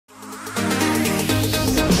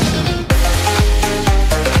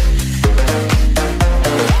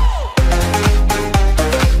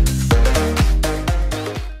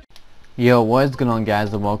Yo, what is going on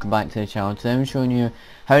guys, and welcome back to the channel. Today I'm showing you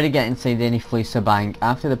how to get inside any Fleeca bank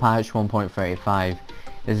after the patch 1.35.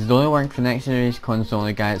 This is only working for next generation console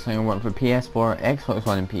only guys, it's not going to work for PS4, Xbox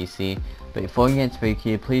One and PC. But before you get to the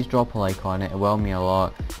video, please drop a like on it, it will mean a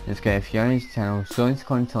lot. It's good if you're on this channel, so into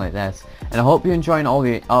content like this. And I hope you're enjoying all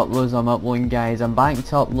the uploads I'm uploading guys. I'm back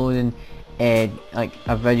to uploading like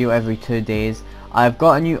a video every 2 days. I've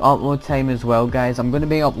got a new upload time as well guys. I'm going to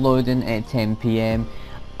be uploading at 10 PM.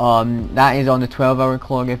 That is on the 12-hour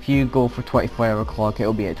clock. If you go for 24-hour clock,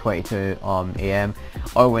 it'll be at 22 AM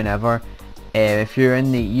or whenever. If you're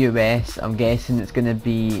in the US, I'm guessing it's going to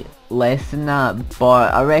be less than that,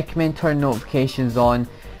 but I recommend turning notifications on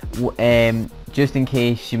just in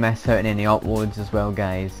case you miss out on any uploads as well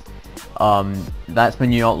guys. That's my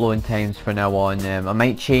new uploading times for now on. I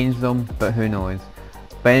might change them, but who knows.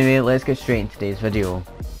 But anyway, let's get straight into today's video.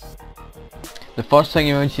 The first thing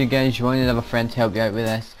you want to do guys, you want to have a friend to help you out with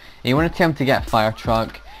this. And you want to tell him to get a fire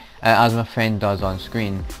truck, as my friend does on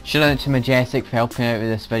screen. Shout out to Majestic for helping out with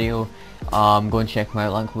this video. Go and check him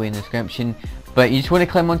out, link will be in the description. But you just want to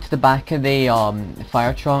climb onto the back of the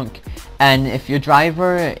fire truck, and if your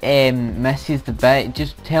driver misses the bit,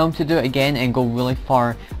 just tell him to do it again and go really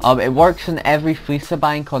far. It works on every Fleeca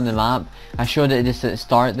bank on the map. I showed it just at the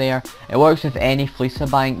start there. It works with any Fleeca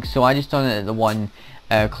bank, so I just done it at the one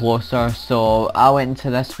closer, so I went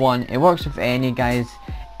into this one. It works with any guys.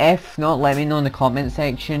 If not, let me know in the comment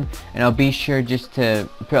section, and I'll be sure just to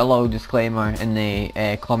put a little disclaimer in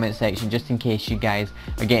the comment section just in case you guys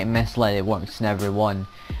are getting misled. It works in every one.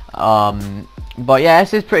 But yeah,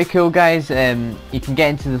 this is pretty cool guys. You can get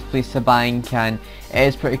into the Fleeca bank and it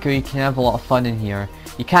is pretty cool. You can have a lot of fun in here.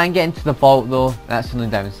 You can't get into the vault though, that's the only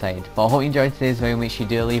downside. But I hope you enjoyed today's video. Make sure you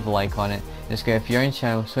do leave a like on it. Just go if you're in the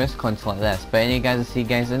channel, so it's content like this. But anyway guys, I'll see you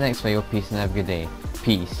guys in the next video. Peace and have a good day.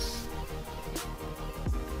 Peace.